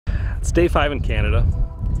It's day 5 in Canada,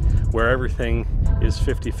 where everything is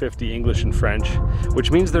 50-50 English and French, which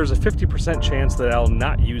means there's a 50% chance that I'll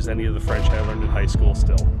not use any of the French I learned in high school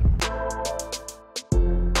still.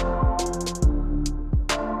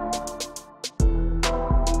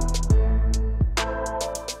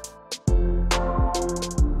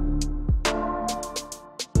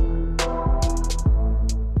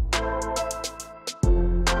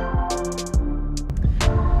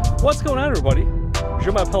 What's going on, everybody? Je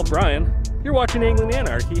m'appelle Brian. You're watching Angling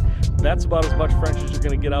Anarchy. That's about as much French as you're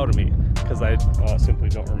going to get out of me, because I simply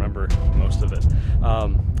don't remember most of it.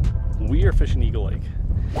 We are fishing Eagle Lake,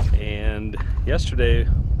 and yesterday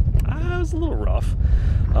it was a little rough.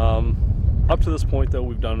 Up to this point, though,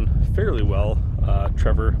 we've done fairly well.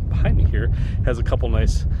 Trevor behind me here has a couple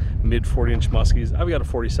nice mid 40-inch muskies. I've got a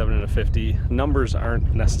 47 and a 50. Numbers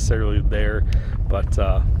aren't necessarily there, but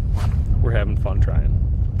we're having fun trying.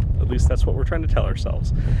 At least that's what we're trying to tell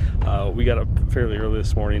ourselves. We got up fairly early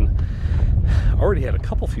this morning. Already had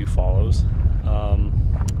a few follows.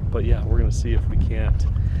 But yeah, we're gonna see if we can't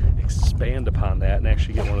expand upon that and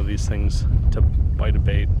actually get one of these things to bite a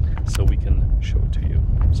bait so we can show it to you.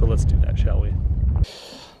 So let's do that, shall we?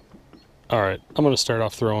 All right, I'm gonna start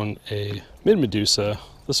off throwing a mid Medusa.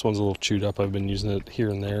 This one's a little chewed up. I've been using it here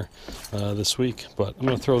and there this week, but I'm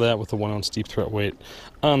gonna throw that with a 1 ounce deep threat weight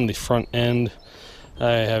on the front end.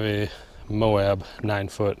 I have a Moab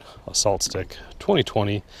 9-foot assault stick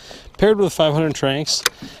 2020 paired with 500 tranks,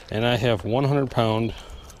 and I have 100-pound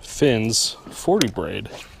fins 40 braid,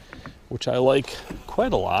 which I like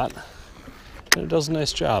quite a lot, and it does a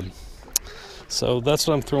nice job. So that's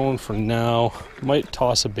what I'm throwing for now. Might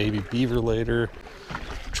toss a baby beaver later.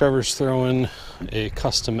 Trevor's throwing a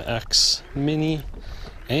Custom X Mini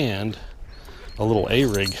and a little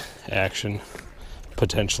A-rig action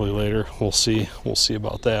potentially later. We'll see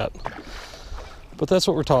about that, but that's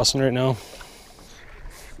what we're tossing right now.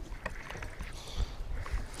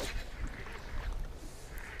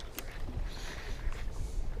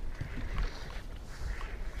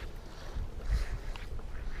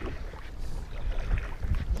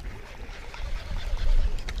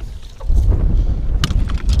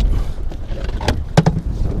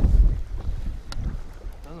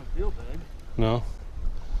 Doesn't feel big. No,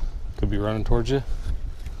 could be running towards you.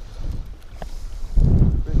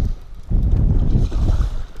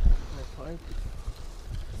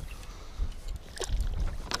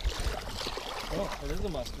 It is a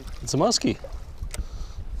musky. It's a muskie.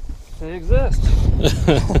 They exist.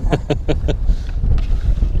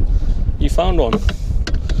 You found one.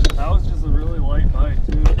 That was just a really light bite,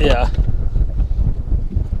 too. Yeah.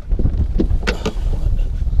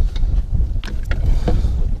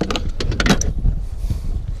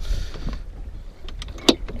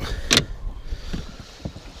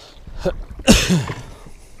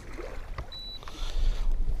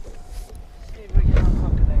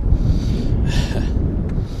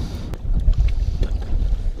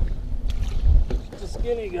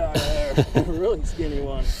 Skinny guy there, a really skinny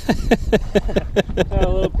one. Got a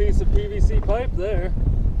little piece of PVC pipe there.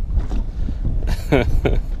 A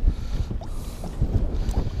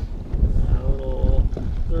little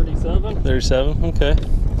 37. 37, okay.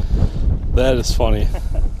 That is funny.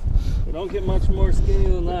 We don't get much more skinny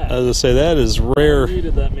than that. I was gonna say, that is rare. I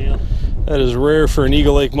needed that meal. That is rare for an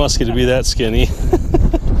Eagle Lake muskie to be that skinny.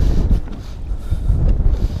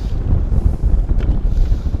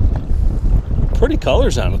 Pretty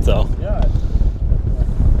colors on it, though. Yeah.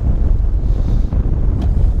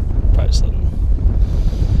 Probably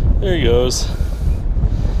something. There he goes.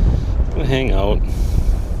 Gonna hang out.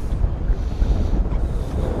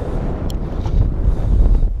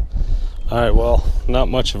 All right, well, not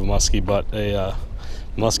much of a muskie, but a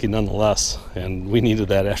muskie nonetheless, and we needed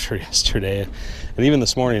that after yesterday. And even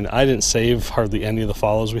this morning, I didn't save hardly any of the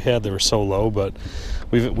follows we had. They were so low, but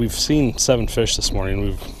we've seen 7 fish this morning.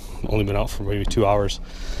 We've only been out for maybe 2 hours,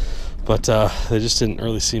 but they just didn't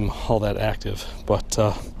really seem all that active. But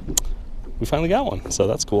we finally got one, so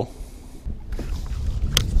that's cool.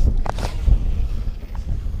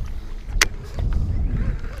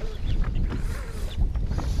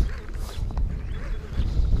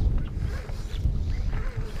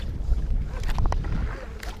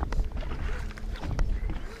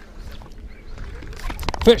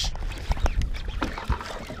 Fish!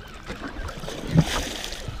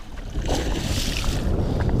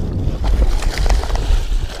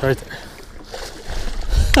 Right there.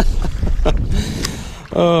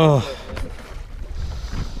 Oh,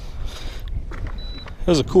 that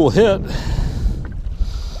was a cool hit.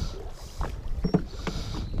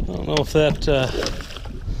 I don't know if that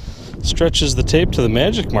stretches the tape to the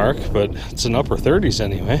magic mark, but it's an upper 30s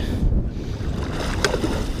anyway.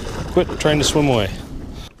 Quit trying to swim away.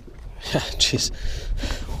 Jeez.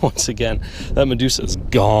 Once again, that Medusa is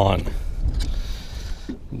gone.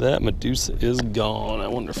 That Medusa is gone. I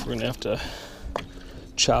wonder if we're gonna have to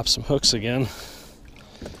chop some hooks again.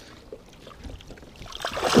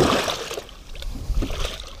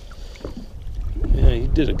 Yeah, you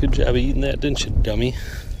did a good job of eating that, didn't you, dummy?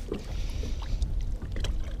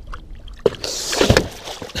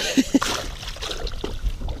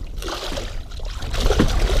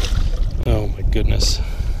 Oh my goodness.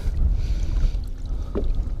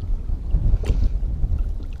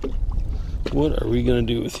 What are we gonna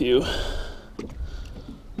do with you?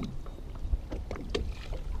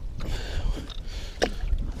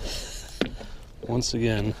 Once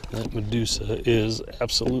again, that Medusa is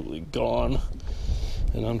absolutely gone.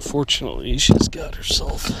 And unfortunately, she's got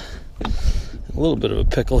herself a little bit of a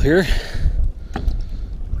pickle here.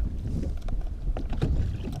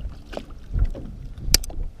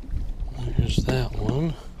 There's that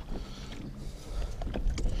one.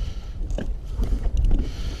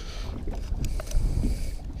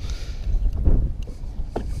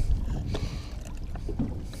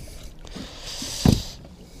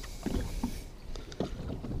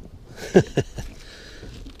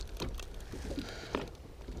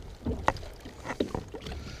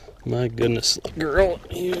 My goodness, girl,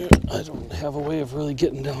 here, I don't have a way of really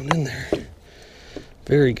getting down in there.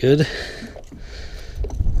 Very good.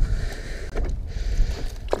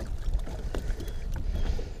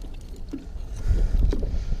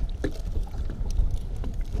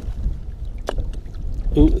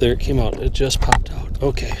 Ooh, there it came out. It just popped out.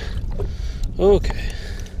 Okay. Okay.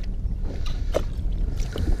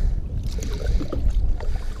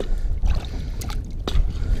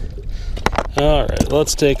 All right,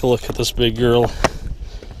 let's take a look at this big girl.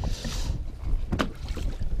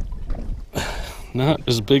 Not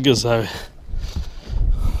as big as I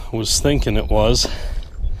was thinking it was,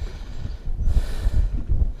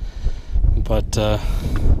 but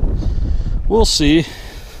we'll see.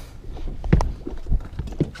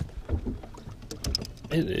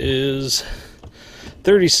 It is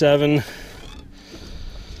 37,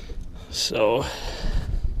 so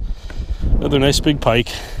another nice big pike.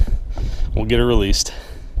 We'll get her released.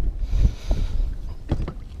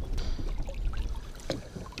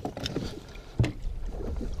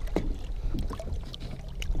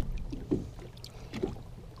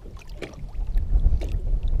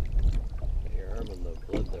 Your arm in the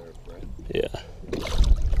blood there, Brett. Yeah.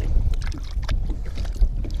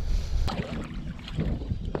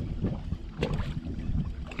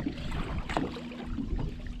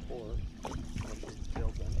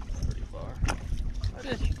 Pretty far.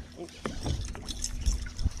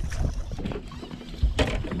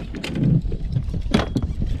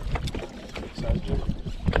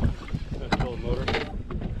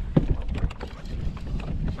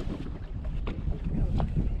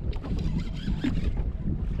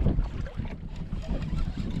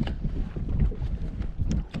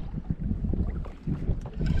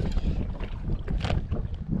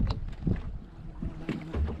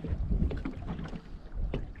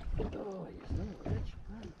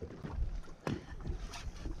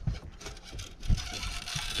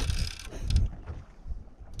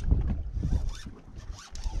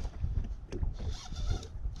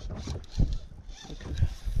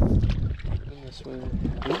 This way.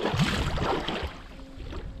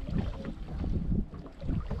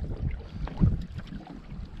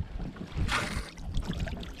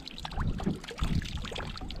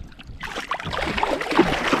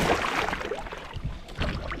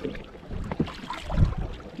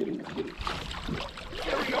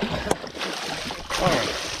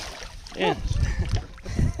 Yeah.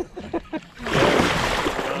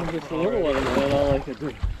 Just a little one, that's all I could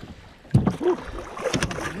do.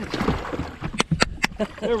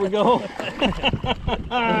 There we go. That's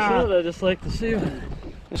what I just like to see. There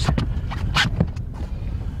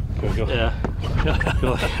we go. Yeah.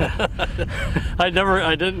 I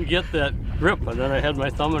didn't get that grip, and then I had my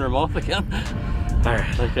thumb in her mouth again. All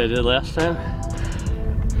right. Like I did last time.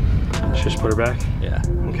 Should just put her back? Yeah.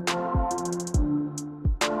 Okay.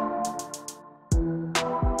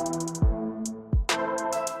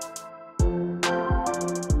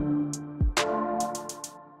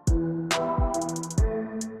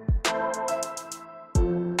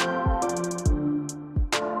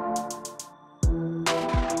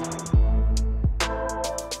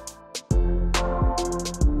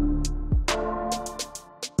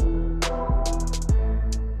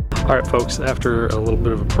 All right, folks, after a little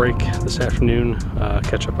bit of a break this afternoon,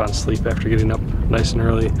 catch up on sleep after getting up nice and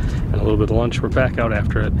early, and a little bit of lunch, we're back out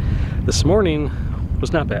after it. This morning,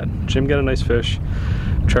 was not bad. Jim got a nice fish,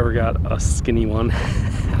 Trevor got a skinny one,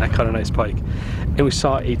 and I caught a nice pike. And we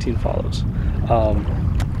saw 18 follows.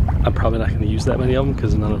 I'm probably not going to use that many of them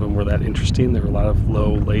because none of them were that interesting. There were a lot of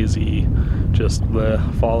low, lazy, just the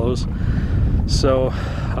follows. So,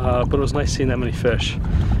 but it was nice seeing that many fish.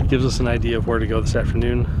 Gives us an idea of where to go this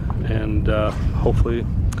afternoon, and hopefully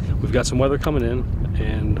we've got some weather coming in,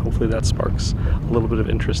 and hopefully that sparks a little bit of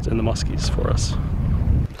interest in the muskies for us.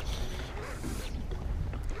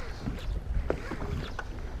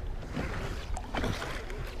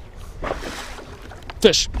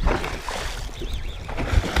 Fish.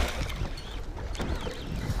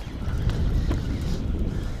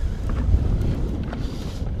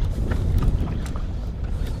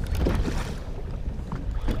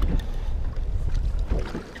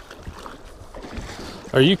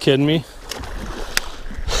 Are you kidding me?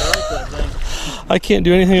 I like that thing. I can't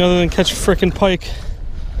do anything other than catch a frickin' pike.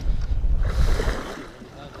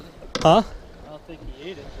 Huh? I don't think he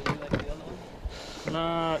ate it. Did he like the other one?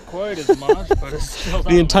 Not quite as much, but it's still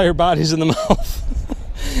The entire body's in the mouth.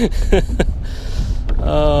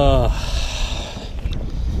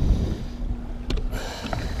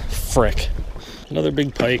 Frick. Another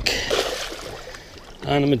big pike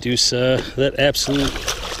on a Medusa that absolutely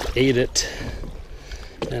ate it.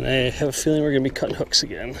 And I have a feeling we're going to be cutting hooks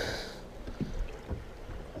again.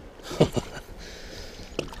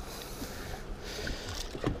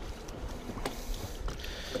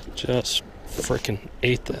 Just frickin'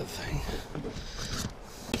 ate that thing.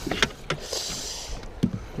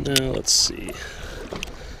 Now let's see.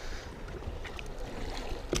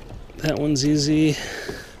 That one's easy.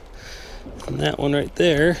 And that one right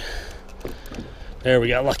there. There, we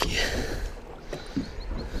got lucky.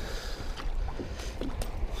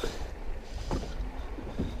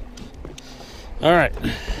 All right.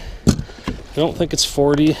 I don't think it's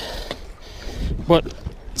 40, but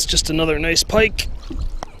it's just another nice pike.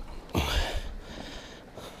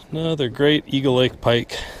 Another great Eagle Lake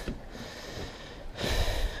pike.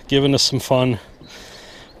 Giving us some fun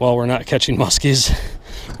while we're not catching muskies.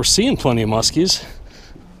 We're seeing plenty of muskies.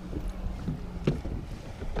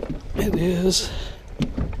 It is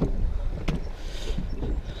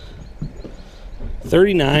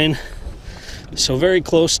 39, so very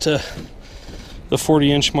close to the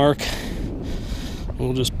 40-inch mark.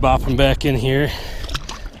 We'll just bop them back in here.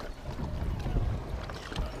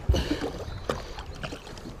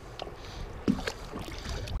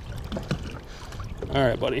 All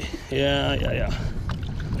right, buddy. Yeah.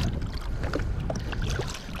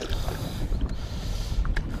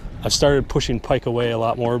 I've started pushing pike away a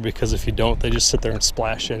lot more because if you don't, they just sit there and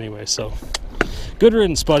splash anyway. So good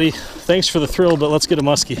riddance, buddy. Thanks for the thrill, but let's get a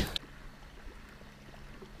muskie.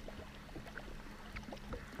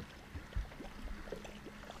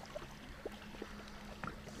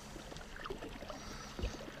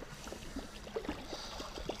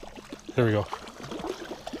 There we go.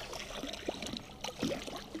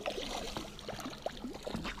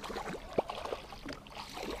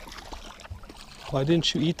 Why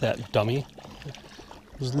didn't you eat that, dummy? It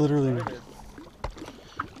was literally...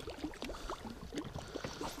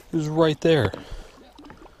 It was right there.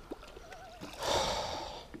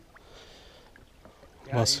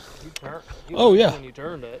 Yeah, you oh, yeah. When you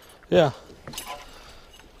turned it. Yeah.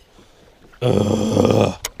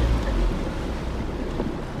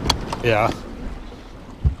 Yeah.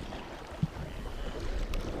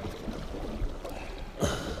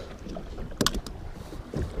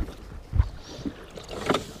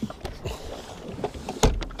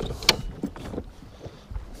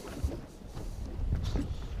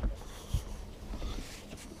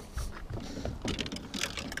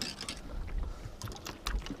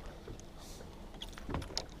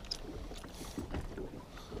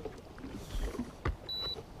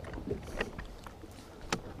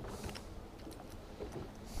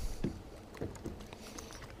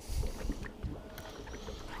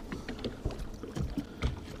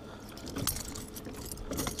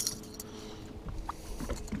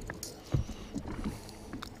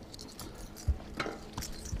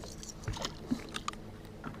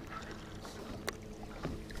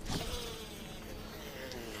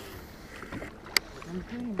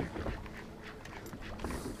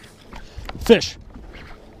 Fish.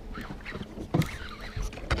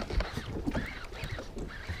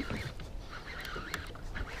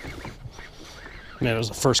 Man, it was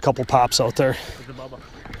the first couple pops out there. The Bubba.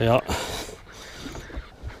 Yeah.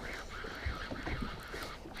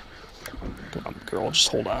 Come on, girl, just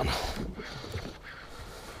hold on.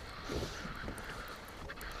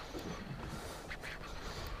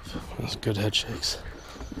 That's good head shakes.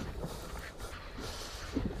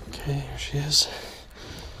 Okay, here she is.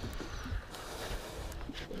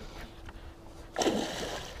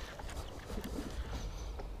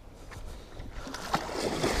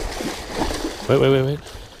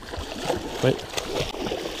 Wait.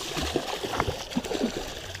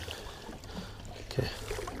 Okay.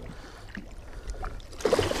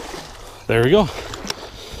 There we go.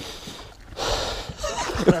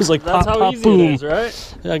 It was like that's pop, how pop, easy boom. it is,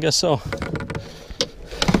 right? Yeah, I guess so.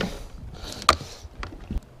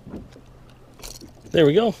 There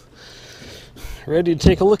we go. Ready to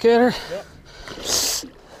take a look at her? Yep.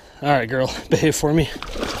 All right, girl, behave for me.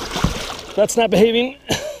 That's not behaving.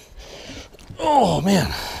 Oh,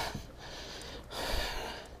 man.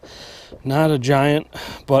 Not a giant,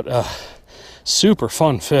 but a super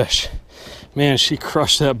fun fish. Man, she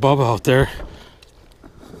crushed that bubba out there.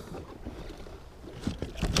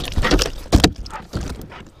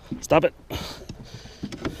 Stop it.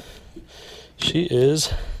 She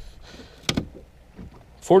is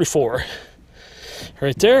 44.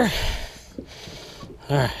 Right there.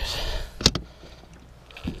 All right.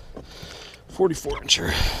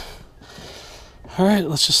 44-incher. All right,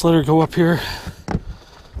 let's just let her go up here.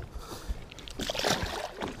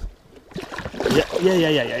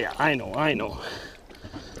 Yeah. I know.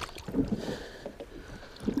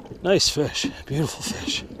 Nice fish. Beautiful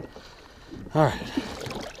fish. All right.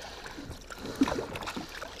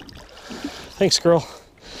 Thanks, girl.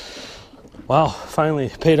 Wow, finally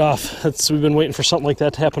paid off. We've been waiting for something like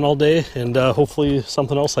that to happen all day, and hopefully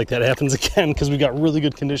something else like that happens again, because we got really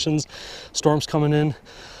good conditions. Storms coming in.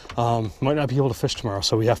 Might not be able to fish tomorrow,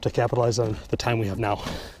 so we have to capitalize on the time we have now.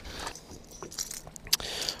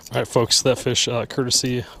 All right, folks, that fish,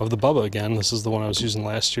 courtesy of the Bubba again. This is the one I was using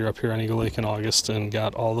last year up here on Eagle Lake in August, and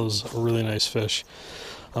got all those really nice fish.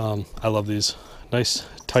 I love these. Nice,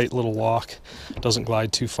 tight little walk. Doesn't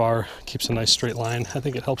glide too far. Keeps a nice straight line. I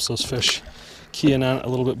think it helps those fish key in on it a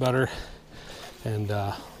little bit better. And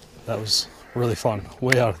that was really fun.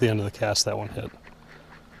 Way out at the end of the cast, that one hit.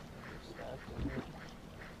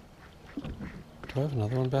 Do I have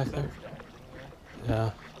another one back there?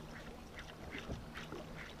 Yeah.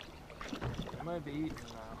 I might be eating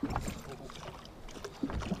now.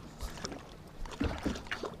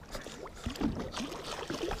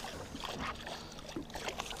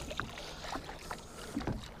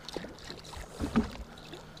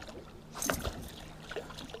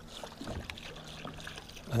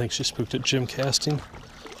 I think she spooked at Jim casting.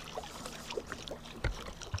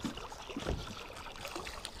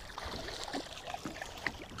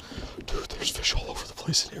 Dude, there's fish all over the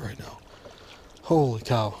place in here right now. Holy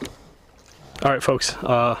cow. All right, folks,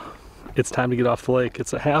 it's time to get off the lake.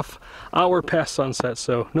 It's a half hour past sunset,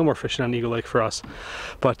 so no more fishing on Eagle Lake for us.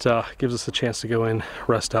 But gives us a chance to go in,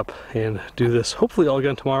 rest up, and do this hopefully all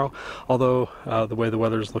again tomorrow. Although the way the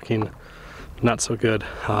weather's looking, not so good,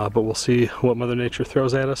 but we'll see what Mother Nature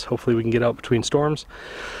throws at us. Hopefully we can get out between storms.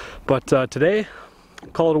 But today,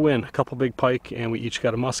 call it a win. A couple big pike, and we each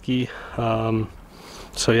got a muskie.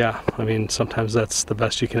 So yeah, I mean, sometimes that's the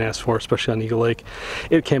best you can ask for, especially on Eagle Lake.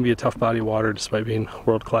 It can be a tough body of water despite being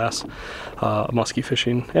world-class muskie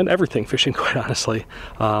fishing, and everything fishing, quite honestly.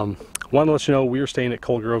 Want to let you know we are staying at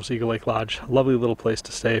Cold Grove's Eagle Lake Lodge. Lovely little place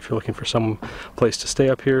to stay if you're looking for some place to stay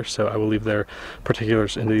up here. So I will leave their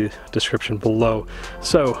particulars in the description below.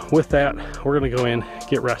 So with that, we're going to go in,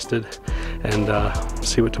 get rested, and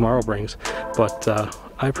see what tomorrow brings. But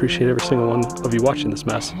I appreciate every single one of you watching this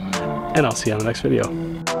mess, and I'll see you on the next video.